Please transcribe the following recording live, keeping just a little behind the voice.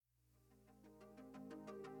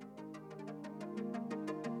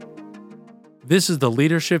This is the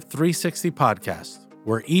Leadership 360 podcast,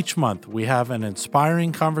 where each month we have an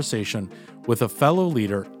inspiring conversation with a fellow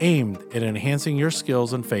leader aimed at enhancing your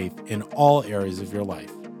skills and faith in all areas of your life.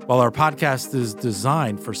 While our podcast is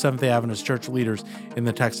designed for Seventh-day Adventist Church leaders in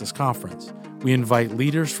the Texas Conference, we invite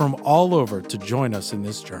leaders from all over to join us in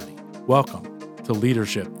this journey. Welcome to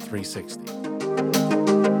Leadership 360.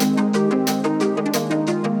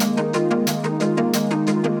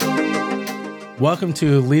 Welcome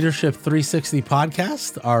to Leadership 360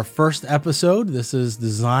 podcast, our first episode. This is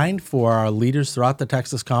designed for our leaders throughout the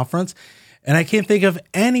Texas Conference. And I can't think of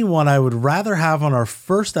anyone I would rather have on our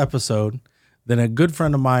first episode than a good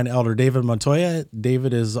friend of mine, Elder David Montoya.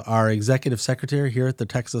 David is our executive secretary here at the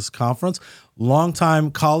Texas Conference, longtime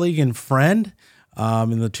colleague and friend.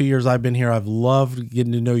 In the 2 years I've been here, I've loved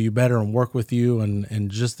getting to know you better and work with you and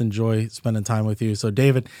just enjoy spending time with you. So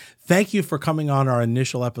David, thank you for coming on our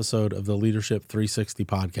initial episode of the Leadership 360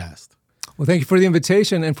 podcast. Well, thank you for the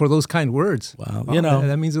invitation and for those kind words. Well,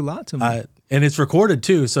 that means a lot to me. And it's recorded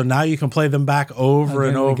too, so now you can play them back over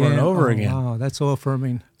and over again. Wow, that's so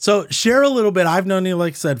affirming. So share a little bit. I've known you,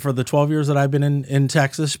 like I said, for the 12 years that I've been in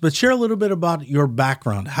Texas, but share a little bit about your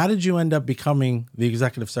background. How did you end up becoming the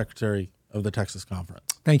executive secretary of the Texas Conference?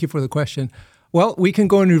 Thank you for the question. Well, we can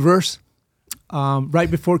go in reverse. Right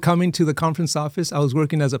before coming to the conference office, I was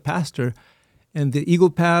working as a pastor in the Eagle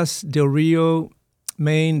Pass, Del Rio,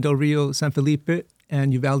 Maine, Del Rio, San Felipe,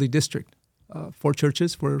 and Uvalde district. 4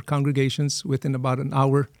 churches, 4 congregations within about an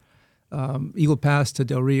hour. Eagle Pass to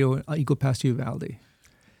Del Rio, Eagle Pass to Uvalde.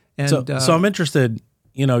 And, so I'm interested,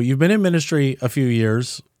 you've been in ministry a few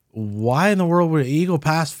years. Why in the world would Eagle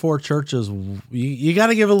Pass 4 churches? You got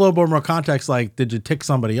to give a little bit more context. Like, did you tick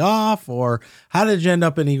somebody off, or how did you end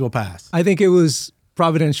up in Eagle Pass? I think it was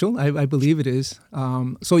providential. I believe it is.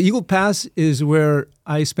 So Eagle Pass is where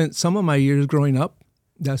I spent some of my years growing up.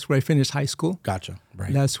 That's where I finished high school. Gotcha.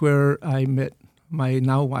 Right. That's where I met my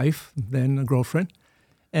now wife, then a girlfriend.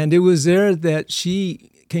 And it was there that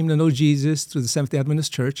she came to know Jesus through the Seventh-day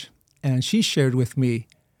Adventist Church, and she shared with me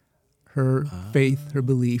her faith, her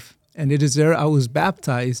belief. And it is there I was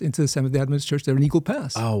baptized into the Seventh-day Adventist Church there in Eagle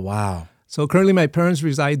Pass. Oh, wow. So currently my parents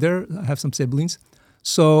reside there. I have some siblings.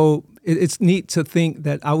 So it's neat to think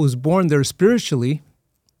that I was born there spiritually.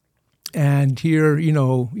 And here,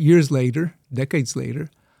 years later, decades later,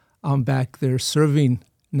 I'm back there serving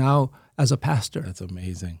now as a pastor. That's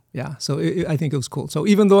amazing. Yeah, so I think it was cool. So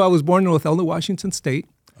even though I was born in Othello, Washington State,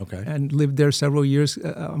 and lived there several years,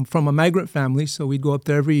 I'm from a migrant family, so we'd go up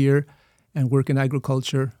there every year and work in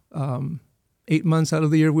agriculture. 8 months out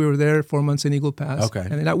of the year we were there, 4 months in Eagle Pass. Okay.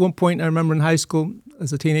 And then at one point, I remember in high school,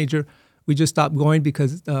 as a teenager, we just stopped going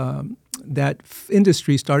because that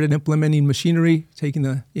industry started implementing machinery, taking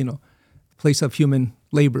the place of human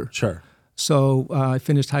labor. Sure. So I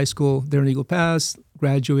finished high school there in Eagle Pass,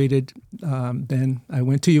 graduated. Then I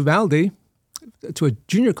went to Uvalde, to a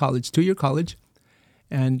junior college, 2-year college.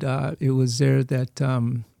 And it was there that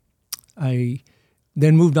I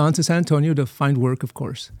then moved on to San Antonio to find work, of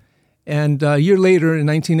course. And a year later, in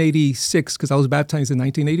 1986, because I was baptized in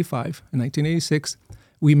 1985, in 1986,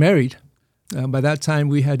 we married. By that time,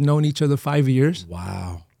 we had known each other 5 years.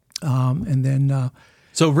 Wow. And then...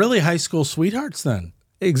 So really high school sweethearts then?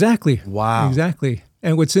 Exactly. Wow. Exactly.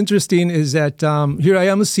 And what's interesting is that here I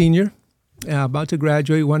am a senior, about to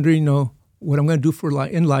graduate, wondering, what I'm going to do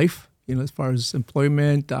in life, as far as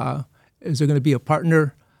employment. Is there going to be a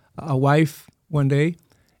partner, a wife one day?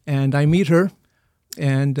 And I meet her,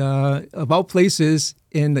 and of all places,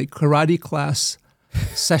 in the karate class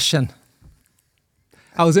session.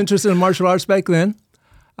 I was interested in martial arts back then.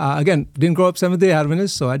 Again, didn't grow up Seventh-day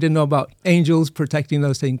Adventist, so I didn't know about angels protecting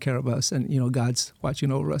us, taking care of us, and, God's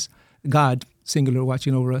watching over us. God, singular,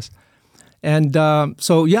 watching over us. And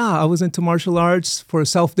I was into martial arts for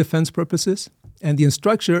self-defense purposes. And the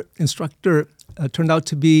instructor turned out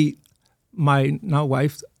to be my now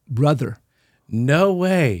wife's brother. No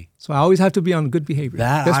way. So I always have to be on good behavior.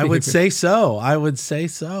 I would say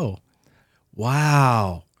so.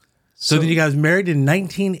 Wow. So then you guys married in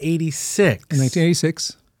 1986. In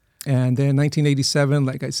 1986. And then 1987,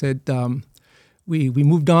 like I said, we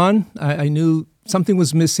moved on. I knew something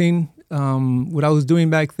was missing. What I was doing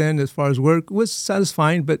back then as far as work was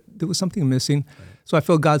satisfying, but there was something missing. Right. So I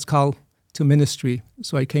felt God's call to ministry.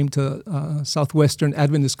 So I came to Southwestern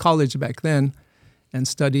Adventist College back then and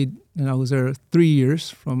studied, and I was there 3 years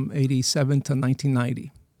from 87 to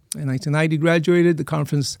 1990. In 1990, graduated. The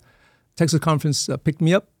Texas Conference picked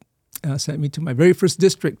me up, sent me to my very first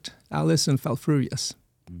district, Alice and Falfurrias.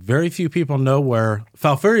 Very few people know where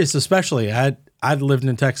Falfurrias, especially. I'd lived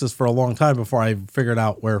in Texas for a long time before I figured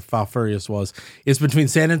out where Falfurrias was. It's between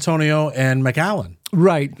San Antonio and McAllen,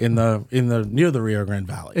 Right. in the near the Rio Grande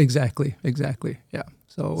Valley. Exactly. Yeah.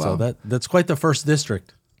 So that's quite the first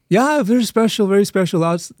district. Yeah, very special.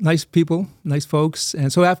 Lots nice people, nice folks.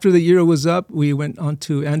 And so after the year was up, we went on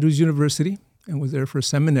to Andrews University and was there for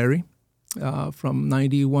seminary from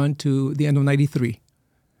 91 to the end of 93.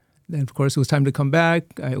 Then, of course, it was time to come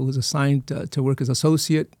back. I was assigned to work as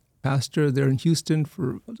associate pastor there in Houston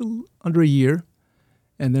for a little under a year.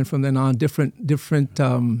 And then from then on, different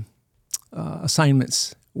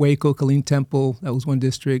assignments. Waco, Killeen Temple, that was one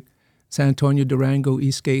district. San Antonio, Durango,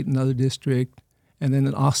 Eastgate, another district. And then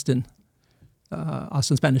in Austin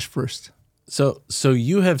Spanish First. So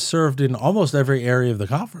you have served in almost every area of the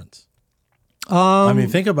conference. I mean,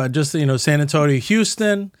 think about just, San Antonio,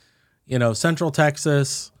 Houston, Central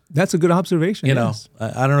Texas. That's a good observation. Yes.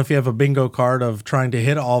 I don't know if you have a bingo card of trying to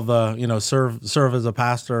hit all the, serve as a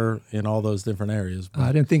pastor in all those different areas.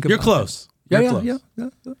 I didn't think about it. You're close. You're close. Yeah.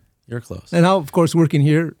 You're close. And now, of course, working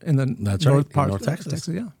here in the north part North of Texas.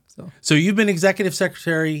 Yeah. So you've been executive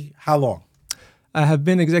secretary how long? I have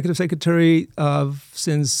been executive secretary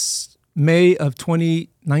since May of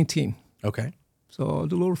 2019. Okay. So a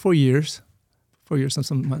little over 4 years. 4 years and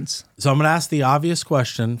some months. So I'm going to ask the obvious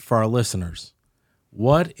question for our listeners.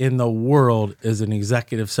 What in the world is an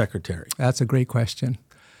executive secretary? That's a great question.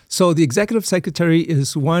 So the executive secretary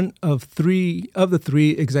is one of the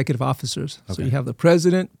three executive officers. Okay. So you have the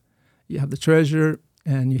president, you have the treasurer,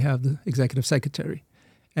 and you have the executive secretary.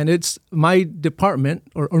 And it's my department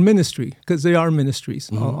or ministry, because they are ministries.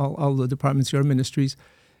 Mm-hmm. All the departments here are ministries,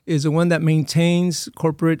 is the one that maintains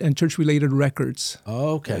corporate and church-related records.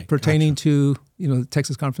 Pertaining to the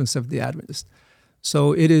Texas Conference of the Adventists.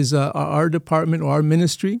 So it is our department or our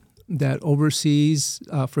ministry that oversees,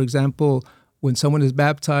 for example, when someone is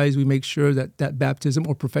baptized, we make sure that baptism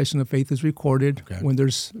or profession of faith is recorded. Okay. When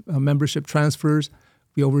there's membership transfers,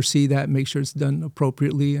 we oversee that, make sure it's done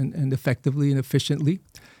appropriately and effectively and efficiently.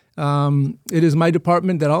 It is my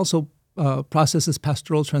department that also processes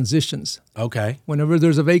pastoral transitions. Okay. Whenever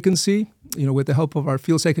there's a vacancy, with the help of our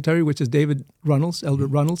field secretary, which is David Runnels, Elder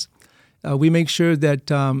Runnels, we make sure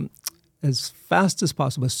that as fast as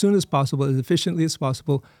possible, as soon as possible, as efficiently as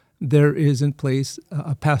possible, there is in place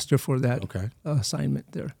a pastor for that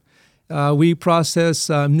assignment there. We process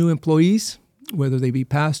new employees, whether they be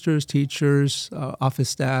pastors, teachers, office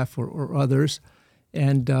staff, or others.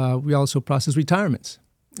 And we also process retirements.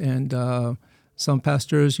 And some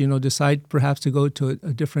pastors, decide perhaps to go to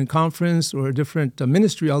a different conference or a different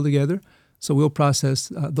ministry altogether. So we'll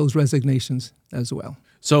process those resignations as well.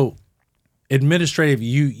 So administrative,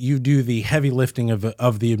 you do the heavy lifting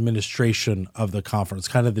of the administration of the conference,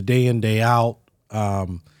 kind of the day in, day out,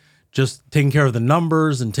 just taking care of the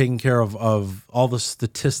numbers and taking care of all the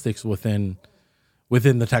statistics within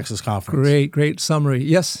the Texas Conference. Great summary.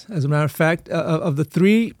 Yes, as a matter of fact, of the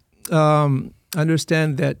three,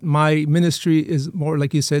 understand that my ministry is more,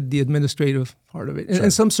 like you said, the administrative part of it. Sure. In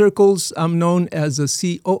some circles, I'm known as a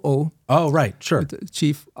COO. Oh, right, sure.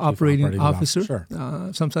 Chief Operating Officer. Sure.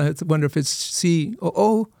 Sometimes I wonder if it's COO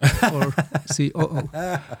or COO.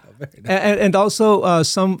 And also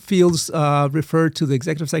some fields refer to the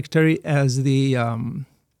executive secretary as the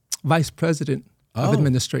vice president of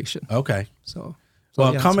administration. Okay. So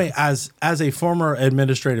well, coming as a former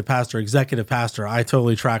administrative pastor, executive pastor, I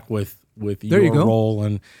totally track with your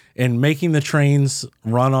role and making the trains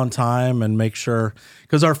run on time and make sure,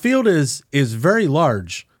 because our field is very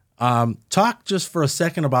large. Talk just for a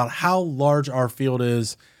second about how large our field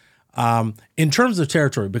is in terms of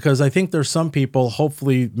territory, because I think there's some people,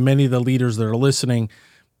 hopefully many of the leaders that are listening,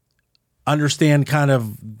 understand kind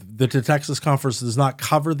of the Texas Conference does not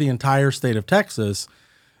cover the entire state of Texas.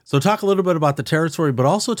 So talk a little bit about the territory, but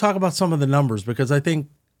also talk about some of the numbers, because I think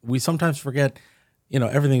we sometimes forget,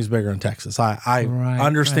 everything's bigger in Texas. I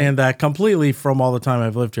understand that completely from all the time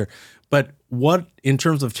I've lived here. But what, in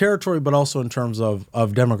terms of territory, but also in terms of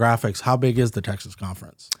demographics, how big is the Texas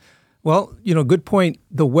Conference? Well, good point.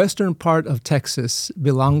 The western part of Texas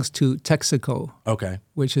belongs to Texaco,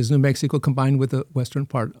 which is New Mexico combined with the western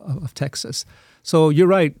part of Texas. So you're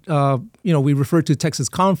right. We refer to Texas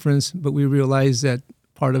Conference, but we realize that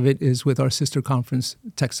part of it is with our sister conference,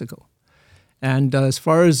 Texaco. And as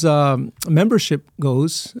far as membership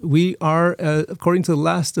goes, we are, according to the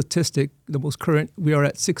last statistic, the most current, we are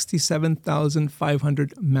at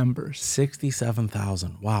 67,500 members.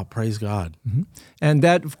 67,000. Wow, praise God. Mm-hmm. And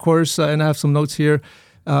that, of course, and I have some notes here,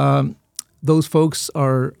 those folks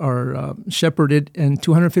are shepherded in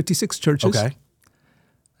 256 churches,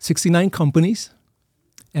 69 companies,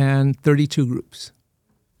 and 32 groups.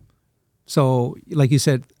 So, like you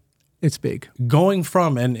said, it's big. Going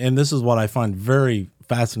from, and this is what I find very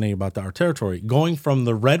fascinating about our territory, going from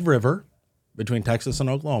the Red River between Texas and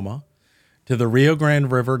Oklahoma to the Rio Grande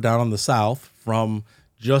River down in the south, from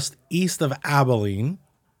just east of Abilene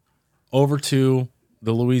over to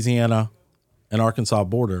the Louisiana and Arkansas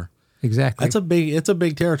border. Exactly. It's a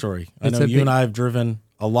big territory. I know you and I have driven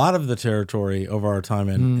a lot of the territory over our time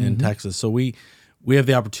in Texas. So we have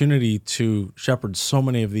the opportunity to shepherd so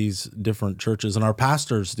many of these different churches, and our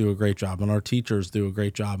pastors do a great job, and our teachers do a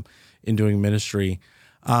great job in doing ministry.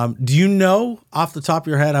 Do you know off the top of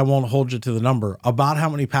your head, I won't hold you to the number, about how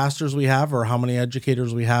many pastors we have or how many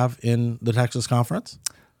educators we have in the Texas Conference?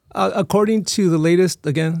 According to the latest,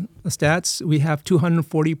 again, the stats, we have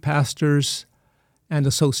 240 pastors and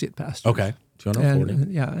associate pastors. Okay,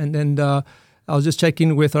 240. And then I was just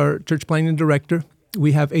checking with our church planning director.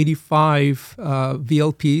 We have 85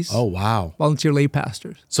 VLPs. Oh, wow. Volunteer lay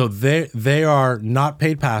pastors. So they are not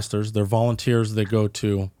paid pastors. They're volunteers that go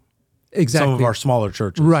to some of our smaller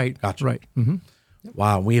churches. Right. Gotcha. Right. Mm-hmm.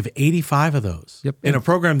 Wow. We have 85 of those. Yep. In a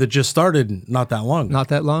program that just started not that long ago. Not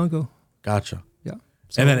that long ago. Gotcha. Yeah.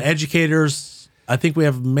 So, and then educators, I think we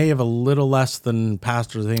may have a little less than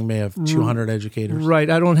pastors. I think we may have 200 educators. Right.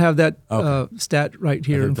 I don't have that stat right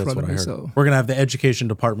here in front of me. So we're going to have the education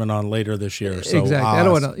department on later this year. So exactly. I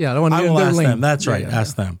don't want to. Yeah, I don't want to. I will ask them. That's right. Yeah.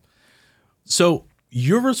 Ask them. So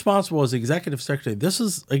you're responsible as executive secretary. This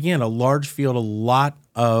is again a large field, a lot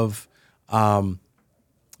of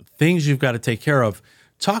things you've got to take care of.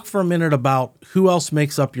 Talk for a minute about who else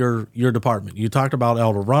makes up your department. You talked about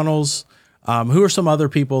Elder Runnels. Who are some other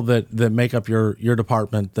people that make up your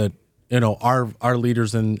department that our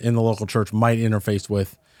leaders in the local church might interface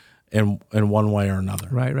with in one way or another?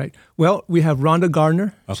 Right. Well, we have Rhonda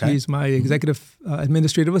Gardner. Okay. She's my executive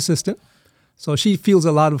administrative assistant. So she fields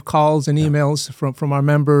a lot of calls and emails from our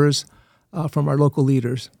members, from our local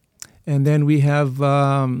leaders. And then we have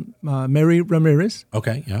Mary Ramirez.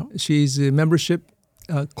 Okay, yeah. She's a membership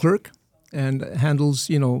clerk and handles,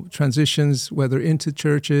 transitions, whether into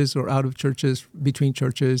churches or out of churches, between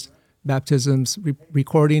churches, baptisms,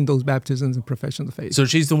 recording those baptisms and profession of faith. So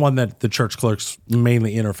she's the one that the church clerks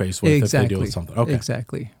mainly interface with if they deal with something. Okay.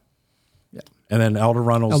 Exactly. Yeah. And then Elder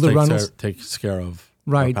Runnels takes care of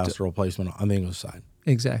pastoral placement on the English side.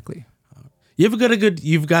 Exactly. You've got a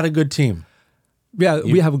good team. Yeah,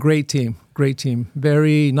 we have a great team.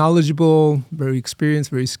 Very knowledgeable, very experienced,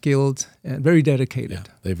 very skilled, and very dedicated.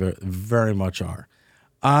 Yeah, they very, very much are.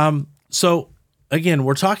 So, again,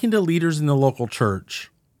 we're talking to leaders in the local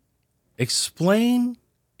church. Explain,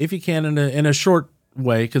 if you can, in a short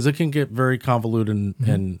way, because it can get very convoluted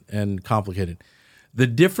and complicated, the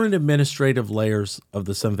different administrative layers of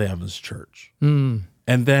the Seventh-day Adventist Church. And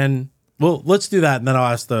then, let's do that, and then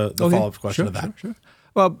I'll ask the follow-up question to that. Sure.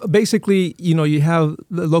 Well, basically, you have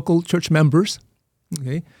the local church members,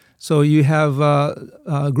 okay? So you have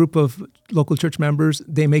a group of local church members.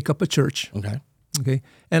 They make up a church. Okay.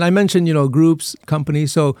 And I mentioned, groups,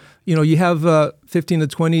 companies. So, you have 15 to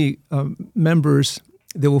 20 members.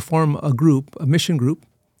 They will form a group, a mission group.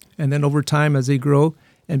 And then over time, as they grow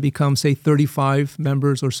and become, say, 35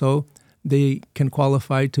 members or so, they can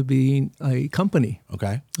qualify to be a company.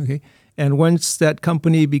 Okay. And once that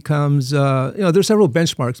company becomes, there's several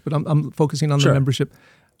benchmarks, but I'm focusing on the membership.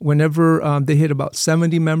 Whenever they hit about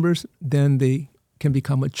 70 members, then they can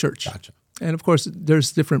become a church. Gotcha. And of course,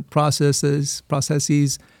 there's different processes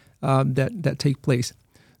that take place.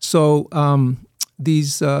 So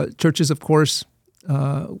these churches, of course,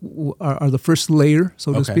 are the first layer,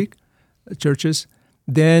 so to speak, churches.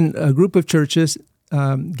 Then a group of churches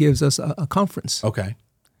gives us a conference. Okay.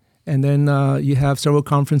 And then you have several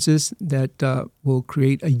conferences that will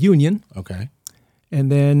create a union. Okay.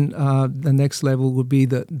 And then the next level will be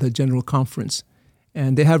the general conference.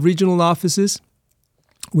 And they have regional offices,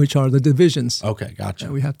 which are the divisions. Okay, gotcha.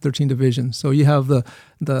 And we have 13 divisions. So you have the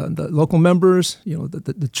local members,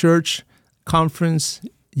 the church, conference,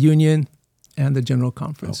 union, and the general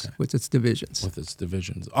conference with its divisions.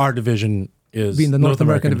 Our division is being the North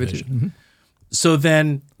American division. Mm-hmm. So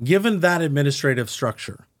then, given that administrative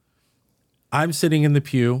structure, I'm sitting in the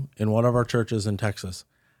pew in one of our churches in Texas.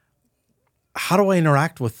 How do I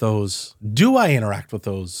interact with those? Do I interact with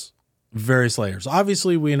those various layers?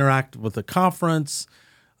 Obviously, we interact with the conference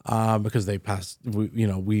because they pass. We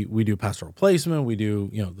do pastoral placement. We do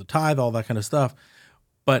the tithe, all that kind of stuff.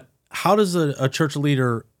 But how does a church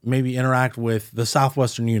leader maybe interact with the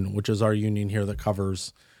Southwestern Union, which is our union here that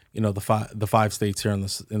covers the five states here in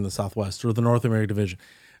the Southwest, or the North American Division?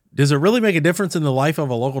 Does it really make a difference in the life of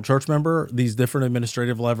a local church member, these different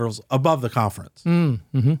administrative levels above the conference?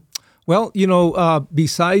 Mm-hmm. Well,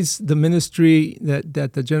 besides the ministry that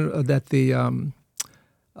the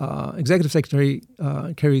executive secretary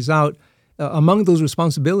carries out, among those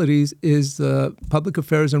responsibilities is public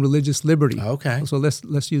affairs and religious liberty. Okay. So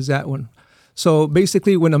let's use that one. So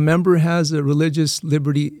basically, when a member has a religious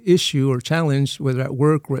liberty issue or challenge, whether at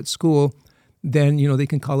work or at school, then they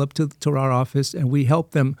can call up to our office, and we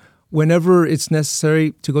help them whenever it's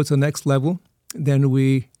necessary to go to the next level. Then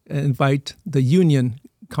we invite the union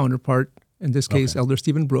counterpart, in this case, Elder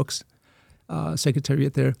Stephen Brooks,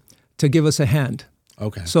 secretariat there, to give us a hand.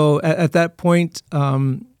 Okay. So at that point,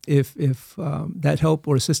 if that help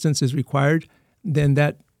or assistance is required, then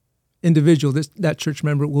that individual, that church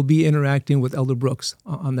member, will be interacting with Elder Brooks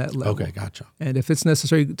on that level. Okay, gotcha. And if it's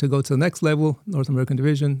necessary to go to the next level, North American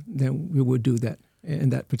Division, then we would do that in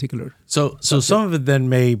that particular. So some of it then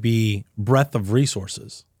may be breadth of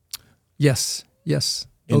resources. Yes.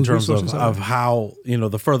 In terms of how,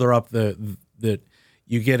 the further up that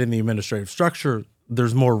you get in the administrative structure,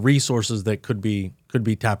 there's more resources that could be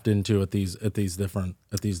tapped into at these different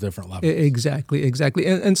levels. Exactly.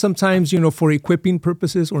 And sometimes, for equipping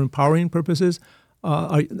purposes or empowering purposes,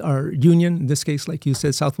 our union, in this case, like you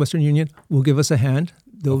said, Southwestern Union, will give us a hand.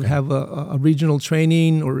 They'll have a regional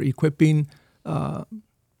training or equipping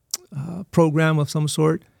program of some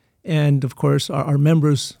sort. And, of course, our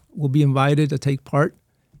members will be invited to take part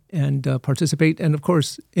and participate and, of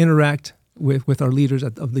course, interact with our leaders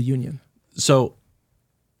of the union. So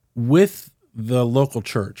with the local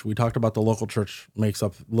church, we talked about the local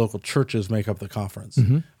churches make up the conference.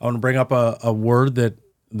 Mm-hmm. I want to bring up a word that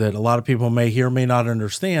a lot of people may hear, may not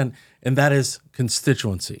understand, and that is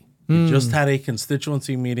constituency. We just had a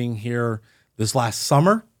constituency meeting here this last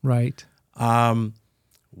summer. Right.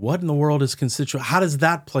 What in the world is constituency? How does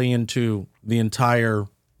that play into the entire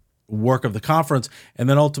work of the conference and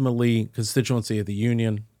then ultimately constituency of the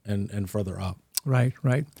union and further up? Right.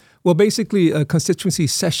 Well, basically, a constituency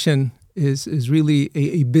session is really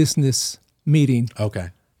a business meeting.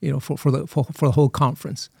 Okay. For the whole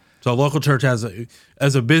conference. So a local church has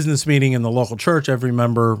a business meeting in the local church. Every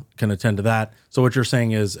member can attend to that. So what you're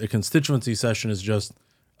saying is a constituency session is just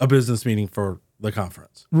a business meeting for the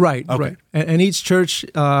conference. Right. Okay. Right. And each church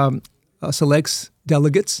selects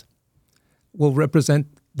delegates, will represent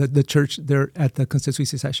the church there at the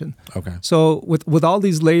constituency session. Okay. So with all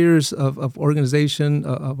these layers of organization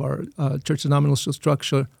of our church denominational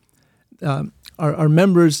structure, our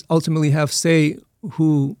members ultimately have say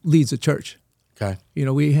who leads the church. Okay.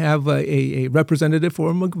 We have a representative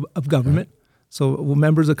form of government. Okay. So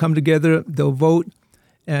members will come together, they'll vote,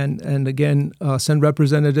 and again, send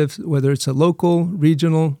representatives, whether it's a local,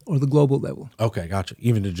 regional, or the global level. Okay, gotcha.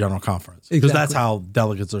 Even to general conference. Exactly. Because that's how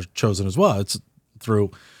delegates are chosen as well. It's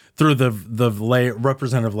through the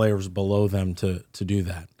representative layers below them to do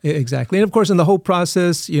that. Exactly. And of course, in the whole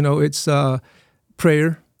process, it's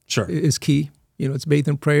prayer. Sure. Is key. It's bathed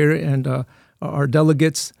in prayer, and our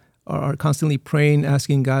delegates are constantly praying,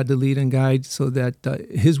 asking God to lead and guide so that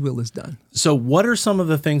His will is done. So what are some of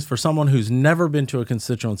the things for someone who's never been to a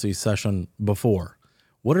constituency session before?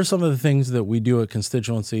 What are some of the things that we do at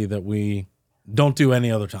constituency that we don't do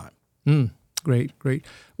any other time? Great.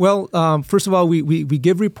 Well, first of all, we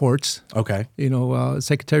give reports. Okay.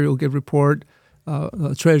 Secretary will give report,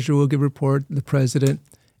 treasurer will give report, the president,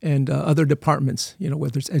 and other departments,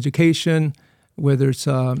 whether it's education, whether it's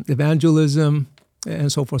evangelism,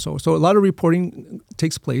 and so forth. So a lot of reporting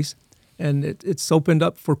takes place, and it's opened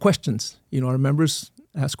up for questions. Our members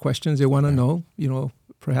ask questions they want to know,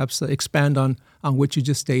 perhaps expand on what you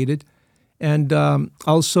just stated. And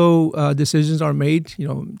also decisions are made,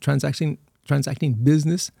 transacting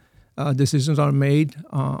business. Decisions are made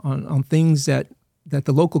on things that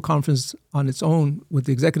the local conference on its own with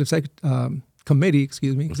the executive committee,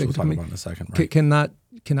 executive committee, about in a second, right?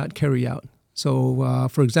 cannot carry out. So,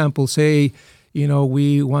 for example, say,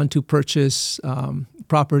 we want to purchase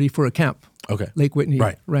property for a camp, Lake Whitney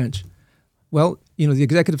Ranch. Well, the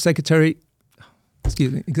executive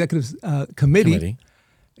committee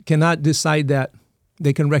cannot decide that.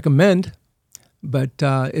 They can recommend, but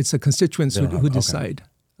it's a constituents who decide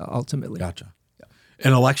ultimately. Gotcha.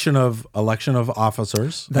 An election of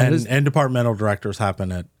officers and departmental directors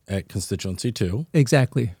happen at constituency too.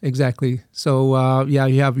 Exactly. So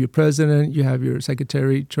you have your president, you have your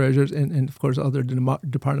secretary, treasurers, and of course other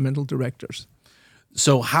departmental directors.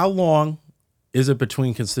 So how long is it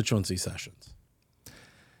between constituency sessions?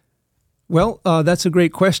 Well, that's a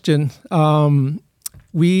great question.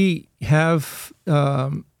 We have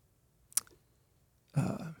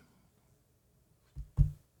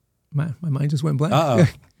my mind just went blank. Uh-oh.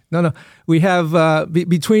 No. We have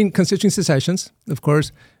between constituency sessions, of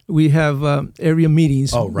course, We have area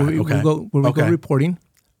meetings. Oh, right. We go reporting.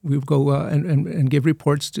 We go and give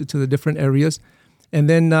reports to the different areas. And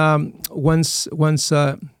then once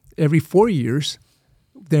every 4 years,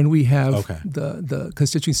 then we have the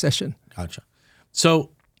constituent session. Gotcha. So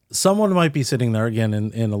someone might be sitting there again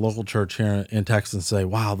in a local church here in Texas and say,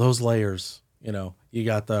 wow, those layers, you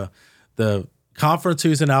got the conference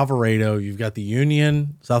who's in Alvarado, you've got the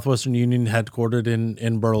Union, Southwestern Union headquartered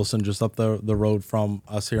in Burleson, just up the road from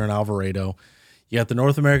us here in Alvarado. You got the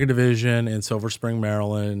North American Division in Silver Spring,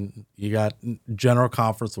 Maryland. You got General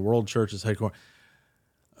Conference, the World Church is headquartered.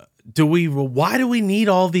 Why do we need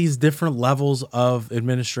all these different levels of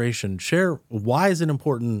administration? Share, why is it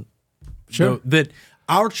important that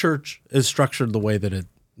our church is structured the way that it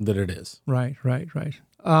is? Right.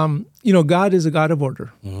 God is a God of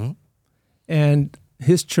order. Mm-hmm. And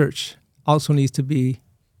his church also needs to be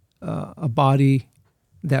a body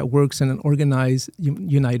that works in an organized,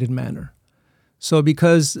 united manner. So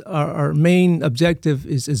because our main objective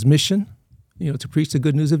is mission, to preach the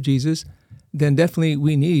good news of Jesus, then definitely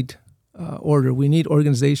we need order, we need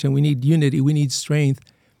organization, we need unity, we need strength.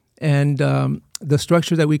 And the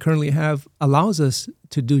structure that we currently have allows us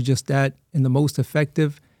to do just that in the most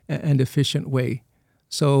effective and efficient way.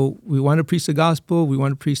 So we want to preach the gospel. We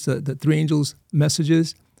want to preach the three angels'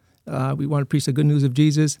 messages. We want to preach the good news of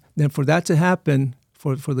Jesus. Then for that to happen,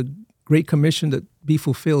 for the Great Commission to be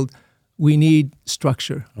fulfilled, we need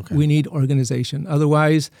structure. Okay. We need organization.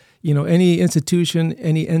 Otherwise, any institution,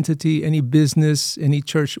 any entity, any business, any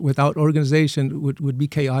church without organization would be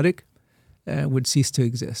chaotic and would cease to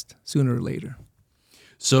exist sooner or later.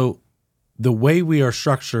 So the way we are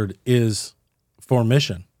structured is for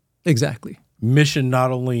mission. Exactly. Mission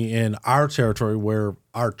not only in our territory where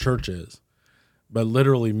our church is, but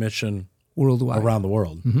literally mission worldwide, around the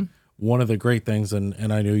world. Mm-hmm. One of the great things, and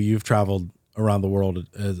I know you've traveled around the world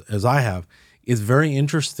as I have, is very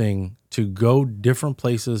interesting to go different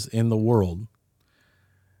places in the world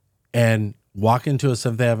and walk into a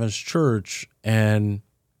Seventh-day Adventist church and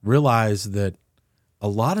realize that a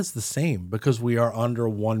lot is the same because we are under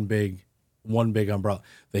one big umbrella.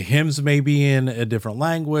 The hymns may be in a different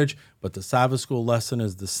language, but the Sabbath school lesson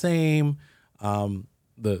is the same. The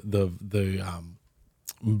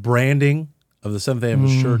branding of the Seventh-day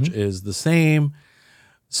Adventist Church is the same.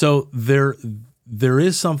 So there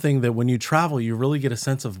is something that when you travel, you really get a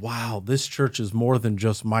sense of, wow, this church is more than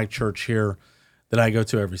just my church here that I go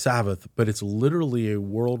to every Sabbath, but it's literally a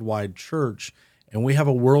worldwide church, and we have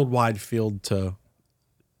a worldwide field to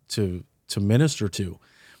minister to.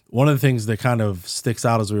 One of the things that kind of sticks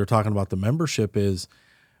out as we were talking about the membership is,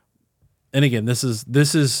 and again, this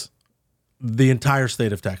is the entire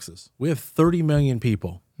state of Texas. We have 30 million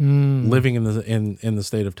people living in the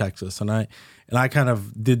state of Texas, and I kind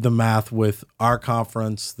of did the math with our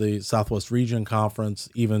conference, the Southwest Region Conference,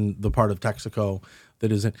 even the part of Texaco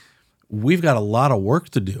that is in. We've got a lot of work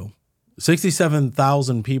to do.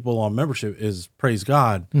 67,000 people on membership is, praise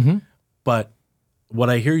God, but what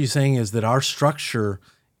I hear you saying is that our structure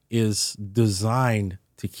is designed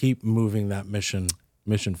to keep moving that mission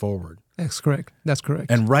forward. That's correct.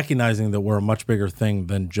 And recognizing that we're a much bigger thing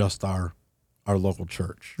than just our local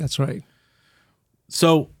church. That's right.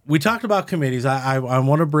 So we talked about committees. I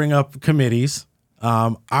want to bring up committees.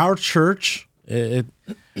 Our church, good,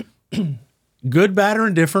 bad, or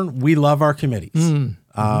indifferent, we love our committees.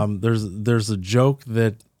 There's a joke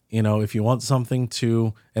that, if you want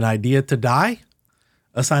an idea to die,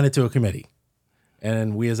 assign it to a committee.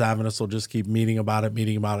 And we as Adventists will just keep meeting about it.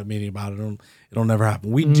 It'll never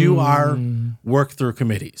happen. We do our work through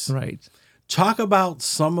committees. Right. Talk about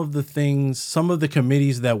some of the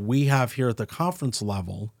committees that we have here at the conference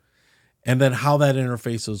level, and then how that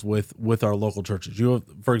interfaces with our local churches.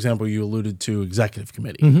 For example, you alluded to executive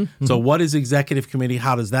committee. So what is executive committee?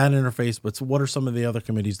 How does that interface? But what are some of the other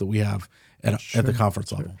committees that we have at the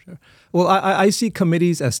conference level? Sure. Well, I see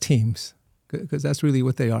committees as teams, because that's really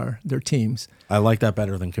what they are. They're teams. I like that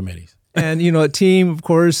better than committees. And, a team, of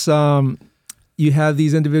course, you have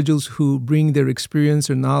these individuals who bring their experience,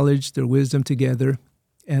 their knowledge, their wisdom together,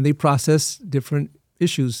 and they process different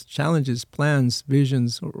issues, challenges, plans,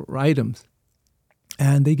 visions, or items.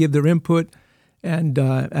 And they give their input, and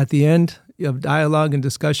at the end of dialogue and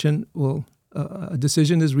discussion, a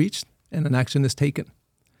decision is reached and an action is taken.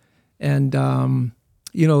 And,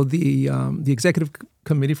 the executive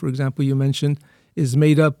committee, for example, you mentioned, is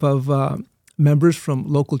made up of members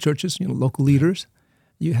from local churches, local leaders.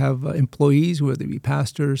 You have employees, whether they be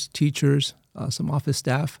pastors, teachers, some office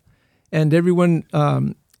staff, and everyone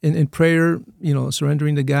in prayer,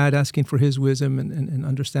 surrendering to God, asking for His wisdom and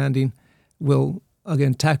understanding, will,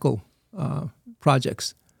 again, tackle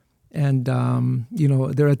projects. And,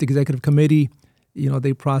 they're at the executive committee.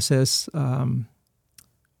 They process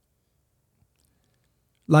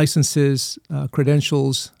licenses,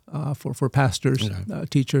 credentials for pastors,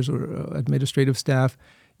 teachers, or administrative staff.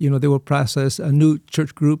 They will process new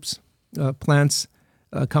church groups, plants,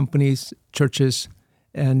 companies, churches,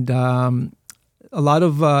 and a lot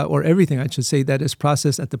of, or everything, I should say, that is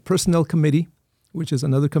processed at the personnel committee, which is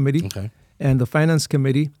another committee, and the finance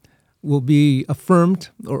committee will be affirmed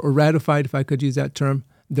or ratified, if I could use that term,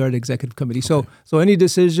 there at the executive committee. So any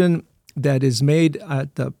decision that is made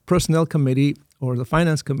at the personnel committee or the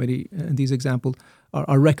finance committee, in these examples,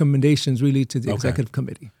 are recommendations really to the executive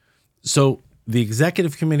committee. So the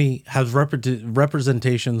executive committee has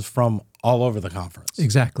representations from all over the conference.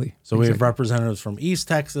 Exactly. So we have representatives from East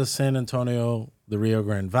Texas, San Antonio, the Rio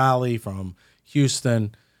Grande Valley, from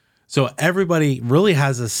Houston. So everybody really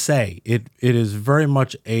has a say. It is very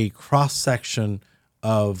much a cross-section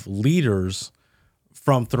of leaders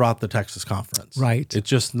from throughout the Texas Conference. Right. It's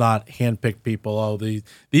just not handpicked people. Oh,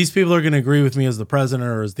 these people are going to agree with me as the president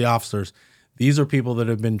or as the officers. These are people that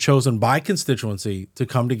have been chosen by constituency to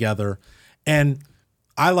come together. And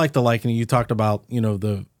I like the likening. You talked about,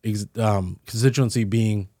 the constituency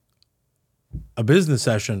being a business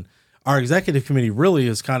session. Our executive committee really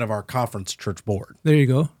is kind of our conference church board. There you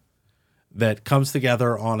go. That comes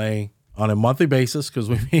together on a monthly basis, because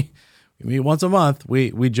we meet once a month.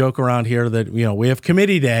 We joke around here that we have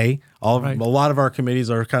committee day. A lot of our committees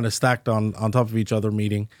are kind of stacked on top of each other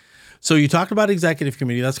meeting. So you talked about executive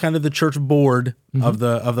committee. That's kind of the church board of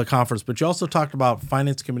the conference. But you also talked about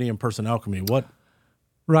finance committee and personnel committee. What?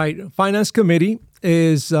 Right. Finance committee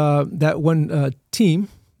is that one team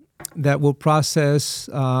that will process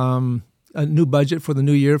a new budget for the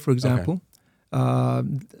new year, for example.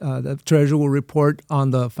 The treasurer will report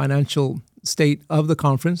on the financial state of the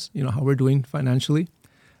conference, how we're doing financially.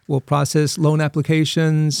 We'll process loan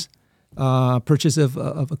applications, purchase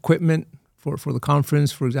of equipment for the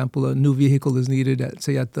conference. For example, a new vehicle is needed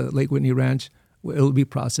at the Lake Whitney Ranch. It'll be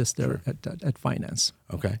processed there at finance.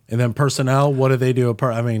 Okay. And then personnel, what do they do?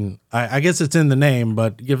 I guess it's in the name,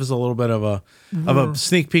 but give us a little bit of a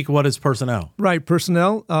sneak peek of what is personnel. Right.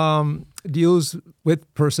 Personnel deals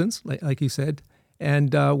with persons, like you said.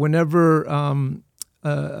 And whenever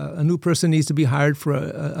a new person needs to be hired for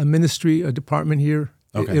a ministry, a department here,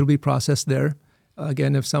 it'll be processed there.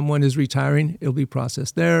 Again, if someone is retiring, it'll be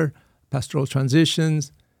processed there. Pastoral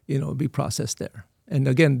transitions, it'll be processed there. And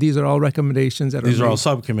again, these are all recommendations that these are all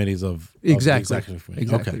subcommittees of the executive committee.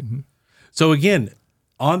 Exactly. Okay. So again,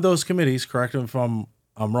 on those committees, correct me if I'm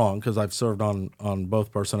wrong, because I've served on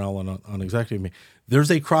both personnel and on executive committee.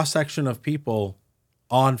 There's a cross section of people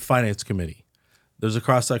on finance committee. There's a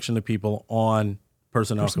cross section of people on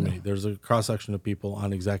personnel committee. There's a cross section of people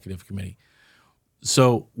on executive committee.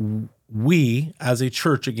 So we, as a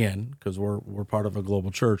church, again, because we're part of a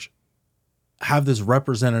global church, have this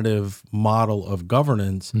representative model of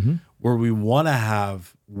governance where we want to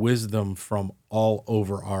have wisdom from all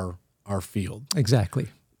over our field. Exactly.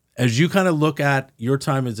 As you kind of look at your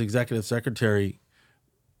time as executive secretary,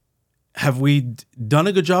 have we done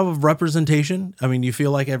a good job of representation? You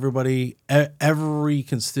feel like everybody, every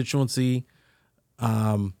constituency,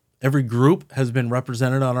 every group has been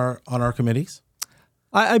represented on our committees?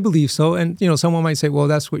 I believe so. And, someone might say, well,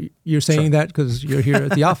 that's what you're saying that because you're here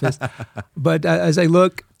at the office. But as I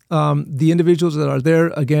look, the individuals that are there,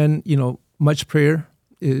 again, much prayer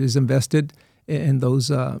is invested in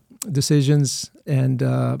those decisions and,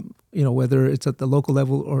 whether it's at the local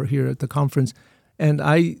level or here at the conference. And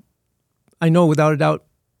I know without a doubt,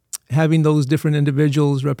 having those different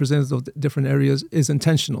individuals represent those different areas is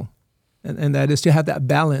intentional. And that is to have that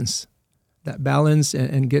balance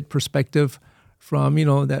and get perspective from,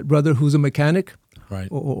 that brother who's a mechanic, right,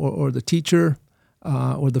 or the teacher,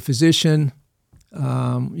 or the physician,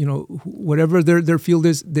 whatever their field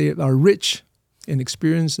is, they are rich in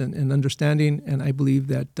experience and understanding, and I believe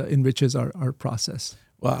that enriches our process.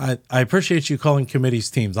 Well, I appreciate you calling committees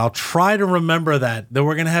teams. I'll try to remember that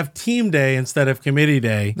we're going to have team day instead of committee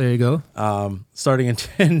day. There you go. Starting in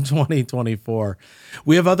 2024.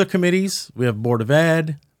 We have other committees. We have Board of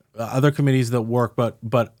Ed, other committees that work,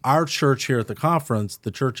 but our church here at the conference,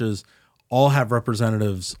 the churches all have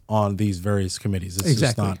representatives on these various committees. It's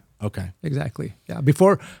exactly. Just not, okay. Exactly. Yeah.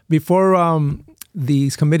 Before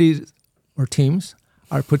these committees or teams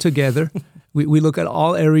are put together, we look at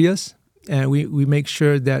all areas and we make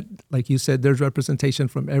sure that, like you said, there's representation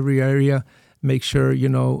from every area. Make sure,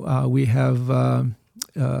 we have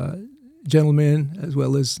gentlemen as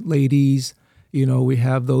well as ladies. We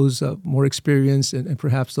have those more experienced and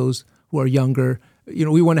perhaps those who are younger.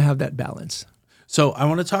 We want to have that balance. So I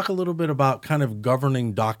want to talk a little bit about kind of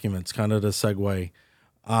governing documents, kind of to segue.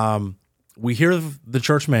 We hear the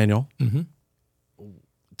church manual. Mm-hmm.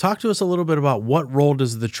 Talk to us a little bit about what role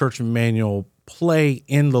does the church manual play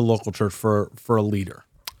in the local church for a leader?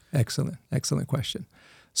 Excellent question.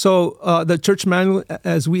 So the church manual,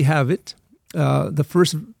 as we have it, the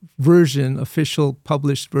first version, official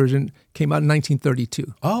published version, came out in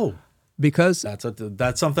 1932. Oh, because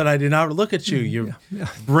that's something I did not look at you. You're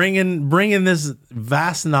bringing this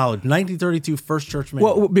vast knowledge. 1932 first church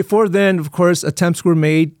manual. Well, before then, of course, attempts were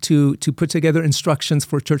made to put together instructions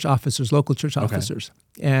for church officers, local church officers,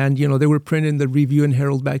 and they were printed in the Review and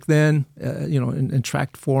Herald back then, in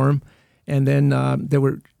tract form, and then they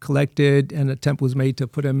were collected, and an attempt was made to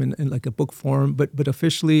put them in like a book form, but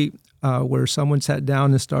officially, where someone sat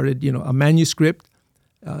down and started, a manuscript.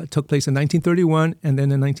 Took place in 1931, and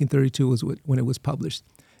then in 1932 was when it was published.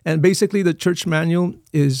 And basically, the church manual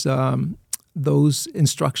is those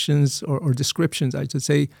instructions or descriptions, I should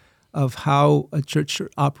say, of how a church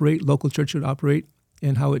should operate, local church should operate,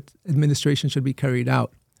 and how administration should be carried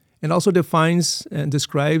out. And also defines and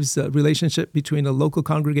describes the relationship between a local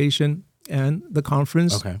congregation and the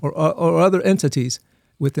conference or other entities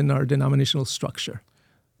within our denominational structure.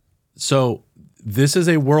 So this is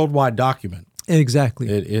a worldwide document. Exactly.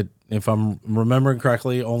 It if I'm remembering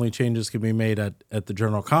correctly, only changes can be made at the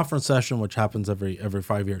general conference session, which happens every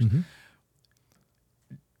 5 years. Mm-hmm.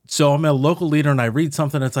 So I'm a local leader and I read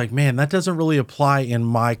something, it's like, man, that doesn't really apply in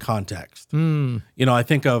my context. I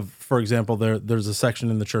think of, for example, there's a section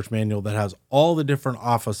in the church manual that has all the different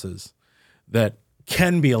offices that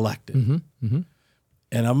can be elected. Mm-hmm. Mm-hmm.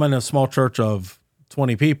 And I'm in a small church of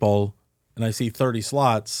 20 people and I see 30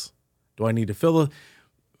 slots. Do I need to fill it?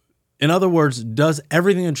 In other words, does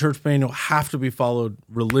everything in church manual have to be followed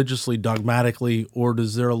religiously, dogmatically, or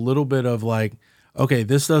is there a little bit of like, okay,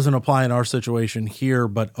 this doesn't apply in our situation here,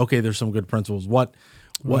 but okay, there's some good principles. What?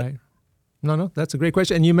 Right. No, that's a great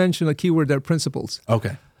question. And you mentioned a key word there, principles.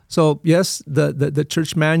 Okay. So yes, the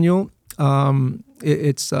church manual,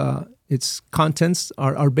 its contents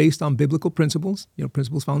are based on biblical principles,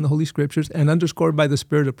 principles found in the Holy Scriptures and underscored by the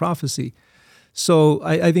spirit of prophecy. So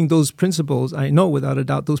I think those principles, I know without a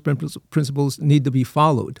doubt, those principles need to be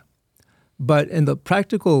followed. But in the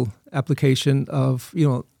practical application of,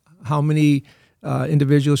 how many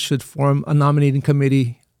individuals should form a nominating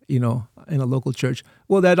committee, in a local church,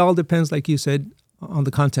 well, that all depends, like you said, on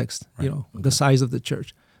the context, the size of the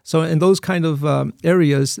church. So in those kind of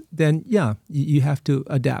areas, then, you have to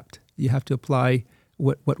adapt. You have to apply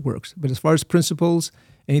what works. But as far as principles,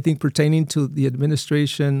 anything pertaining to the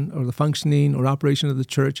administration or the functioning or operation of the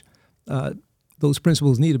church, those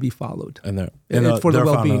principles need to be followed. And they're for the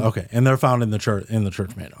well-being. And they're found in the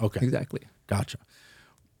church manual. Okay, exactly. Gotcha.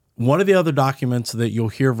 One of the other documents that you'll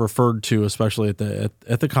hear referred to, especially at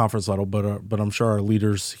the conference level, but I'm sure our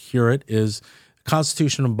leaders hear it, is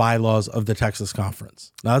Constitution and Bylaws of the Texas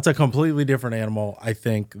Conference. Now, that's a completely different animal, I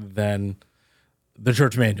think, than the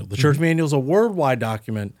church manual. The church manual is a worldwide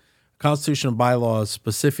document. Constitution and Bylaws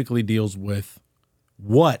specifically deals with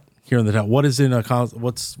what here in the town. What is in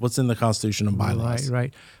what's in the Constitution and Bylaws?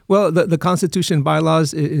 Right. Well, the Constitution and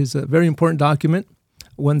Bylaws is a very important document,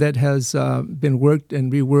 one that has been worked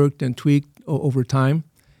and reworked and tweaked over time.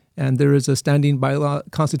 And there is a standing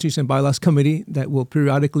Constitution and Bylaws committee that will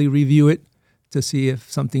periodically review it to see if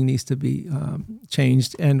something needs to be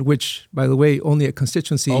changed, and which, by the way, only a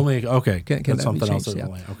constituency can that's something be changed.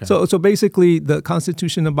 else. Okay. So basically, the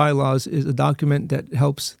Constitution and Bylaws is a document that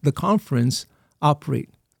helps the conference operate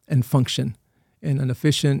and function in an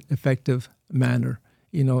efficient, effective manner.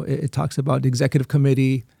 It talks about the executive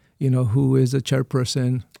committee, who is a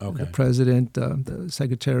chairperson, the president, the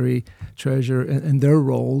secretary, treasurer, and their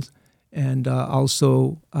roles, and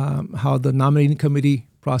also how the nominating committee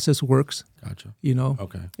process works. Gotcha.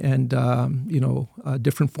 And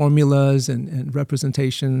different formulas and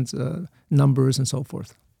representations, numbers, and so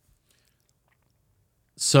forth.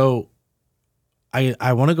 So,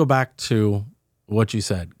 I want to go back to what you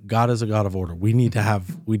said. God is a God of order. We need to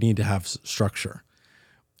have structure.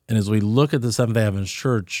 And as we look at the Seventh-day Adventist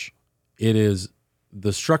Church, it is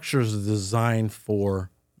the structure is designed for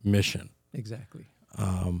mission. Exactly.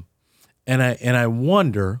 And I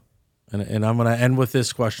wonder. And I'm going to end with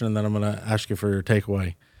this question, and then I'm going to ask you for your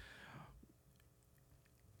takeaway.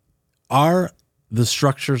 Are the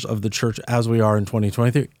structures of the church as we are in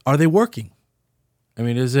 2023, are they working? I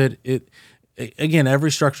mean, is it again,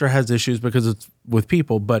 every structure has issues because it's with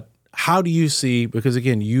people, but how do you see, because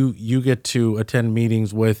again, you get to attend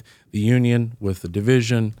meetings with the union, with the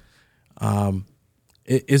division.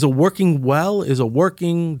 Is it working well? Is it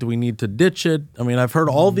working? Do we need to ditch it? I mean, I've heard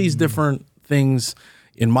all these different things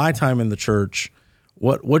in my time in the church.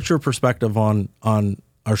 What's your perspective on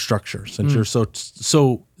our structure, since you're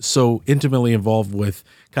so intimately involved with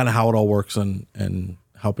kind of how it all works and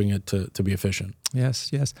helping it to be efficient?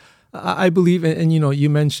 Yes. I believe, and you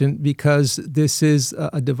mentioned, because this is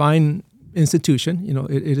a divine institution.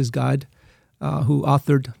 It is God who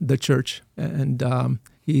authored the church, and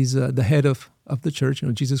He's the head of the church.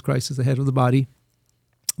 Jesus Christ is the head of the body.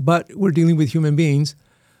 But we're dealing with human beings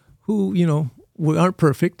who, we aren't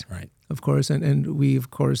perfect, right? Of course, and we, of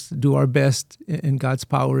course, do our best in God's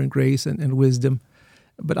power and grace and wisdom.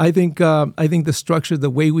 But I think the structure, the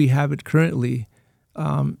way we have it currently,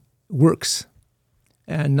 works.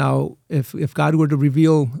 And now, if God were to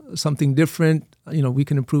reveal something different, we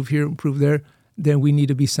can improve here, improve there, then we need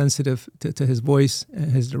to be sensitive to His voice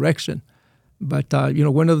and His direction. But,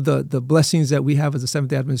 one of the blessings that we have as a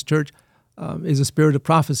Seventh-day Adventist Church is the spirit of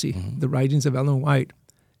prophecy, the writings of Ellen White.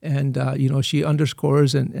 And, she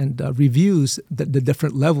underscores and reviews the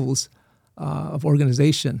different levels of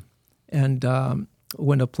organization. And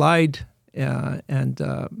when applied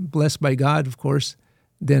and blessed by God, of course,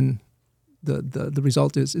 then the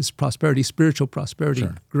result is prosperity, spiritual prosperity,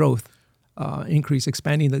 sure. growth, increase,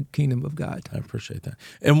 expanding the kingdom of God. I appreciate that.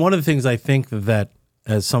 And one of the things I think that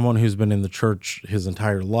as someone who's been in the church his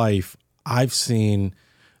entire life, I've seen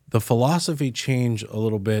the philosophy change a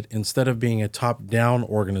little bit. Instead of being a top-down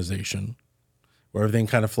organization where everything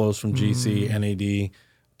kind of flows from GC, NAD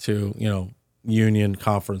to, union,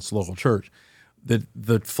 conference, local church,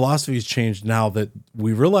 the philosophy has changed now that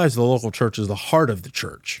we realize the local church is the heart of the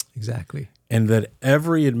church. Exactly. And that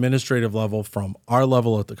every administrative level, from our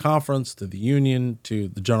level at the conference to the union to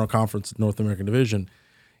the general conference, North American Division,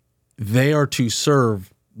 they are to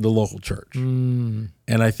serve the local church. And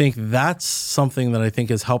I think that's something that I think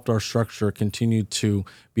has helped our structure continue to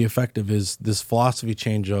be effective, is this philosophy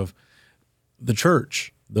change of the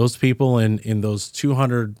church. Those people in those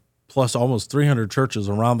 200 plus almost 300 churches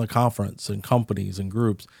around the conference and companies and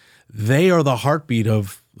groups, they are the heartbeat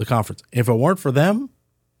of the conference. If it weren't for them,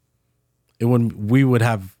 we would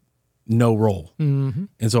have no role. And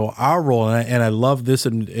so our role, and I love this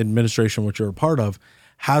administration, which you're a part of,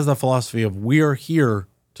 has the philosophy of we are here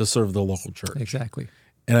to serve the local church. Exactly.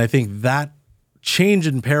 And I think that change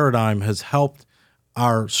in paradigm has helped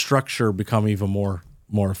our structure become even more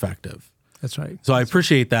effective. That's right. So I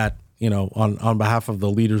appreciate that, on behalf of the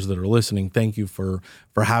leaders that are listening. Thank you for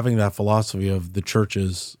having that philosophy of the church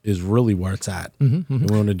is really where it's at. And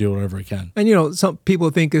we want to do whatever we can. And, some people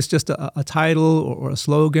think it's just a title or a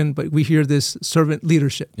slogan, but we hear this servant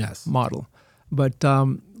leadership model. But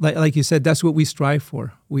like you said, that's what we strive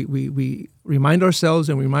for. We remind ourselves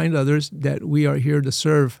and remind others that we are here to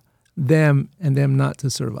serve them and them not to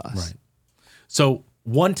serve us. Right. So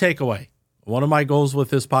one takeaway. One of my goals with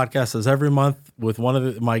this podcast is every month with one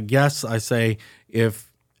of my guests, I say,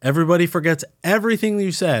 if everybody forgets everything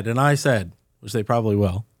you said and I said, which they probably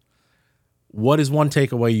will, what is one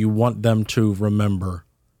takeaway you want them to remember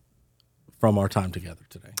from our time together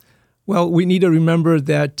today? Well, we need to remember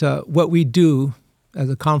that what we do as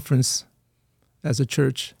a conference, as a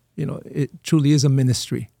church, it truly is a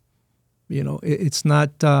ministry. It's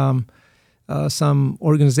not some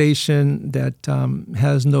organization that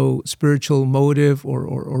has no spiritual motive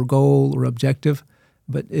or goal or objective,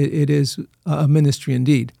 but it is a ministry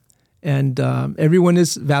indeed. And everyone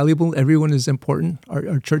is valuable. Everyone is important.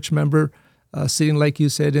 Our church member sitting, like you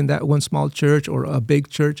said, in that one small church or a big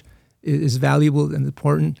church is valuable and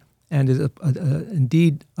important, and is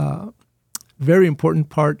indeed very important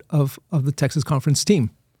part of the Texas Conference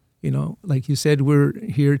team. Like you said, we're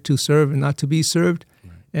here to serve and not to be served.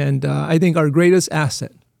 Right. And I think our greatest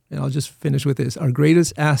asset, and I'll just finish with this, our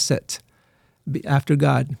greatest asset after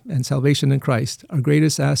God and salvation in Christ, our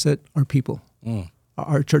greatest asset are people,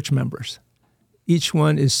 our church members. Each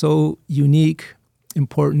one is so unique,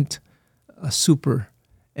 important, super,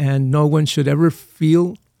 and no one should ever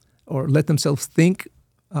feel or let themselves think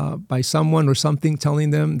by someone or something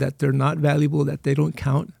telling them that they're not valuable, that they don't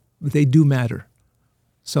count, but they do matter.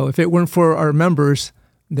 So if it weren't for our members,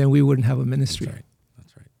 then we wouldn't have a ministry.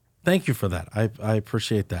 That's right. Thank you for that. I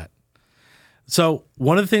appreciate that. So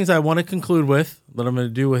one of the things I want to conclude with, that I'm going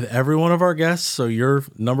to do with every one of our guests, so you're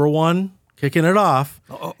number one, kicking it off,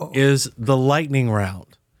 is the lightning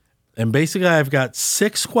round. And basically I've got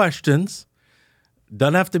 6 questions.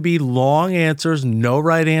 Doesn't have to be long answers, no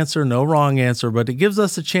right answer, no wrong answer, but it gives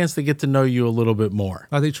us a chance to get to know you a little bit more.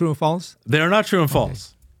 Are they true and false? They're not true and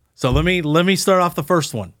false. So let me start off the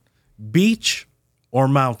first one. Beach or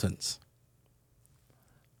mountains?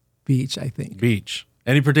 Beach, I think. Beach.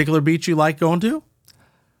 Any particular beach you like going to?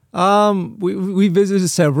 We visited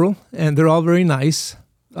several, and they're all very nice.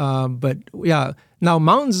 But yeah, now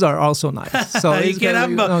mountains are also nice. So you can't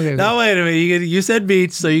have both. okay. Now wait a minute. You said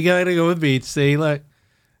beach, so you got to go with beach. See, look.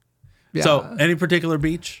 Yeah. So any particular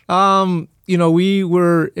beach? We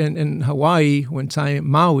were in Hawaii one time,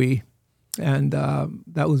 Maui, and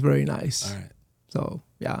that was very nice. All right. So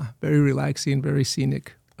yeah, very relaxing, very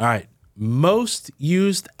scenic. All right. Most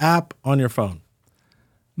used app on your phone?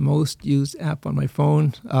 Most used app on my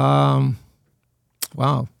phone.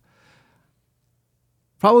 Wow.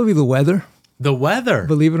 Probably the weather. The weather.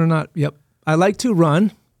 Believe it or not. Yep. I like to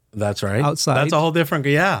run. That's right. Outside. That's a whole different,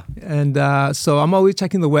 yeah. And so I'm always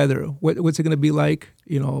checking the weather. What's it going to be like?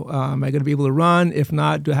 Am I going to be able to run? If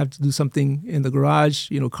not, do I have to do something in the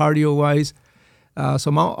garage, cardio-wise?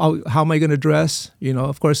 So how am I going to dress?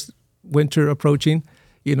 Of course, winter approaching.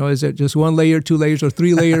 Is it just 1 layer, 2 layers, or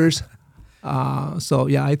 3 layers? So,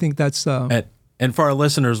 yeah, I think that's... And for our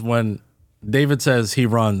listeners, when David says he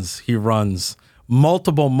runs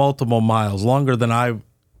multiple miles, longer than I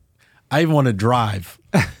even want to drive.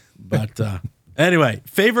 But anyway,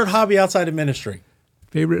 favorite hobby outside of ministry?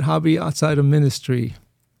 Favorite hobby outside of ministry?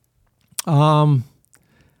 Well,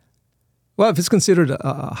 if it's considered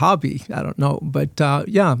a hobby, I don't know. But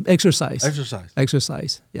yeah, exercise.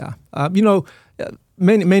 Exercise, yeah.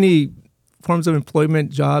 Many forms of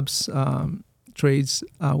employment, jobs, trades,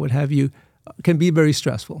 what have you, can be very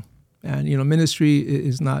stressful. And, ministry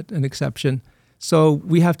is not an exception. So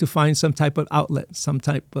we have to find some type of outlet, some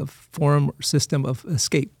type of form or system of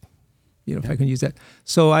escape, if I can use that.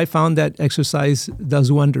 So I found that exercise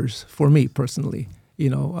does wonders for me personally.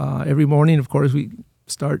 Every morning, of course, we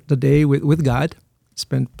start the day with God,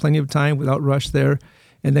 spend plenty of time without rush there,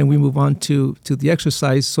 and then we move on to the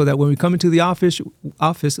exercise so that when we come into the office,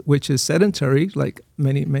 which is sedentary, like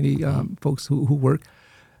many folks who work,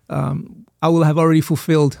 I will have already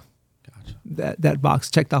fulfilled that box,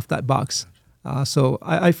 checked off that box. So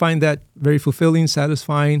I find that very fulfilling,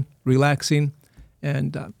 satisfying, relaxing,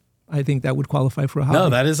 and I think that would qualify for a hobby. No,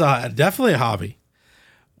 that is definitely a hobby.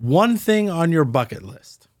 One thing on your bucket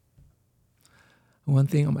list. One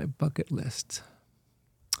thing on my bucket list.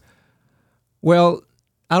 Well,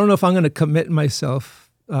 I don't know if I'm going to commit myself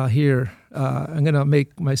here. I'm going to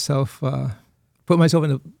make myself, put myself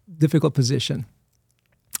in a difficult position.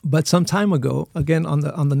 But some time ago, again on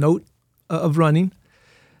the note of running,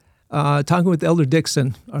 talking with Elder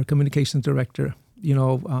Dixon, our communications director,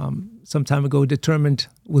 some time ago, determined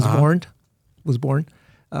was born,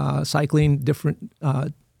 cycling different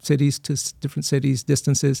cities to different cities,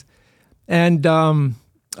 distances, and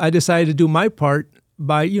I decided to do my part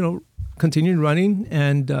by continuing running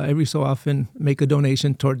and every so often make a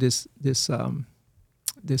donation toward this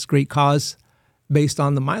great cause based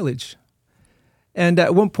on the mileage. And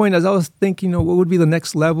at one point, as I was thinking, what would be the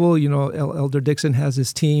next level? Elder Dixon has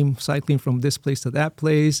his team cycling from this place to that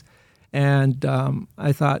place. And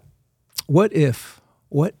I thought, what if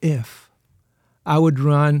I would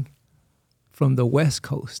run from the West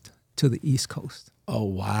Coast to the East Coast? Oh,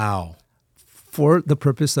 wow. For the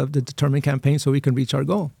purpose of the Determined campaign so we can reach our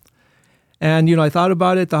goal. And, I thought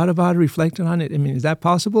about it, reflected on it. I mean, is that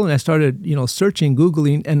possible? And I started, searching,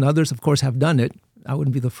 Googling, and others, of course, have done it. I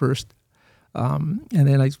wouldn't be the first. And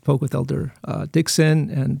then I spoke with Elder Dixon,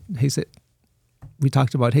 and he said, we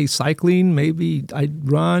talked about, cycling, maybe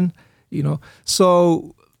I'd run,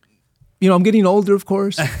 So, I'm getting older, of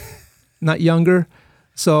course, not younger.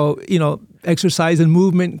 So, exercise and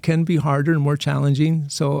movement can be harder and more challenging.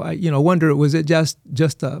 So, I, wonder, was it just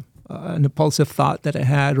an impulsive thought that I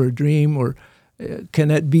had or a dream, or can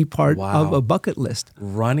that be part of a bucket list?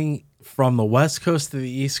 Running from the West Coast to the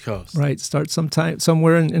East Coast. Right. Start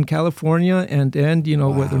somewhere in California and end,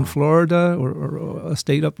 whether in Florida or a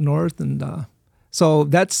state up north. And so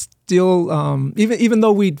that's still, even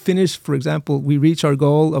though we'd finished, for example, we reached our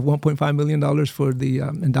goal of $1.5 million for the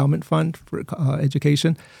endowment fund for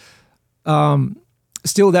education,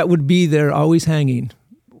 still that would be there always hanging.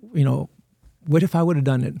 What if I would have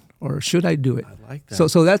done it? Or should I do it? I like that.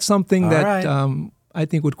 So that's something All that right. I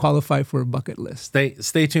think would qualify for a bucket list.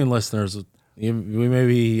 Stay tuned, listeners. We may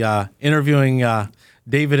be interviewing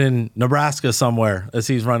David in Nebraska somewhere as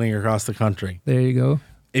he's running across the country. There you go.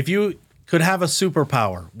 If you could have a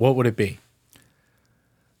superpower, what would it be?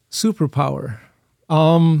 Superpower.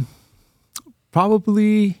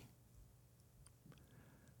 Probably,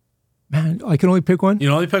 man, I can only pick one? You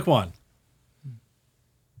can only pick one.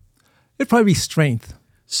 It'd probably be strength.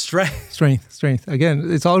 Strength. Again,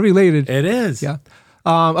 it's all related. It is. Yeah.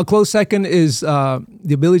 A close second is the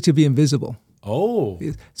ability to be invisible. Oh.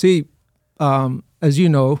 See, as you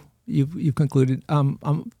know, you've concluded,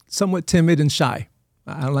 I'm somewhat timid and shy.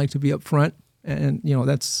 I don't like to be up front, and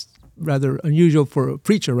that's rather unusual for a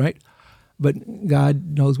preacher, right? But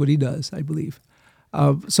God knows what He does, I believe.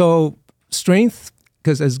 So strength,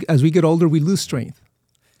 because as we get older, we lose strength.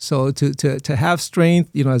 So to have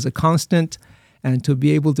strength, as a constant, and to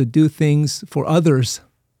be able to do things for others,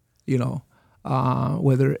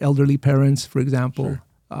 whether elderly parents, for example, Sure.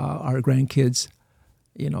 Our grandkids,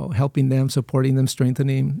 helping them, supporting them,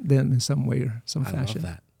 strengthening them in some way or some fashion. I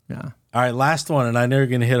love that. Yeah. All right, last one, and I know you're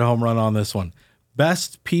going to hit a home run on this one.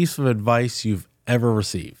 Best piece of advice you've ever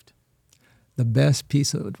received? The best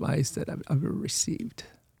piece of advice that I've ever received.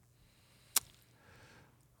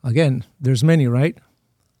 Again, there's many, right?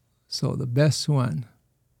 So the best one,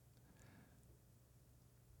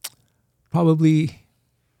 probably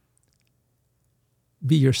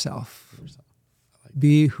be yourself.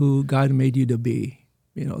 Be who God made you to be.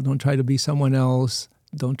 Don't try to be someone else.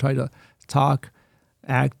 Don't try to talk,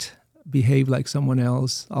 act, behave like someone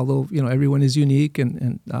else. Although everyone is unique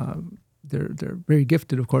and they're very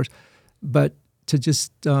gifted, of course. But to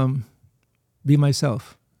just be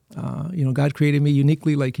myself. God created me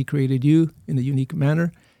uniquely, like He created you in a unique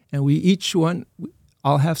manner, and we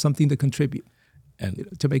all have something to contribute and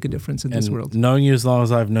to make a difference in this world. Knowing you as long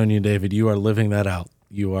as I've known you, David, you are living that out.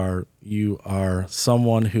 You are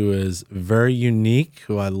someone who is very unique,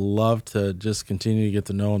 who I love to just continue to get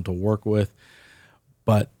to know and to work with.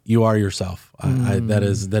 But you are yourself.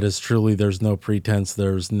 That is truly. There's no pretense.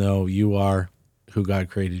 You are who God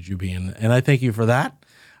created you being, and I thank you for that.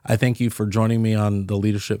 I thank you for joining me on the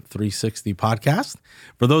Leadership 360 podcast.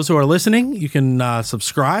 For those who are listening, you can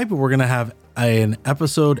subscribe. We're going to have an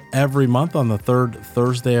episode every month on the third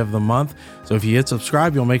Thursday of the month. So if you hit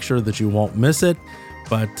subscribe, you'll make sure that you won't miss it.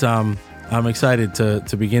 But I'm excited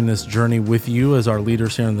to begin this journey with you as our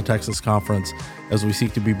leaders here in the Texas Conference, as we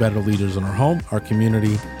seek to be better leaders in our home, our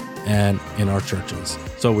community, and in our churches.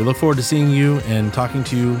 So we look forward to seeing you and talking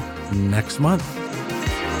to you next month.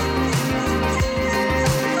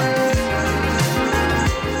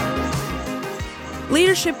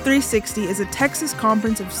 Leadership 360 is a Texas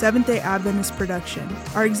Conference of Seventh-day Adventist production.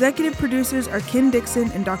 Our executive producers are Ken Dixon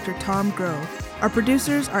and Dr. Tom Grove. Our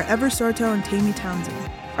producers are Ever Sorto and Tammy Townsend.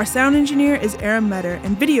 Our sound engineer is Aaron Metter,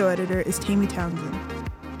 and video editor is Tammy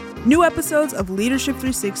Townsend. New episodes of Leadership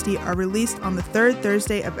 360 are released on the third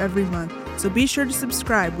Thursday of every month, so be sure to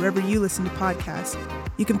subscribe wherever you listen to podcasts.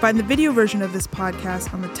 You can find the video version of this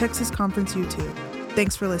podcast on the Texas Conference YouTube.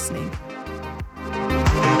 Thanks for listening.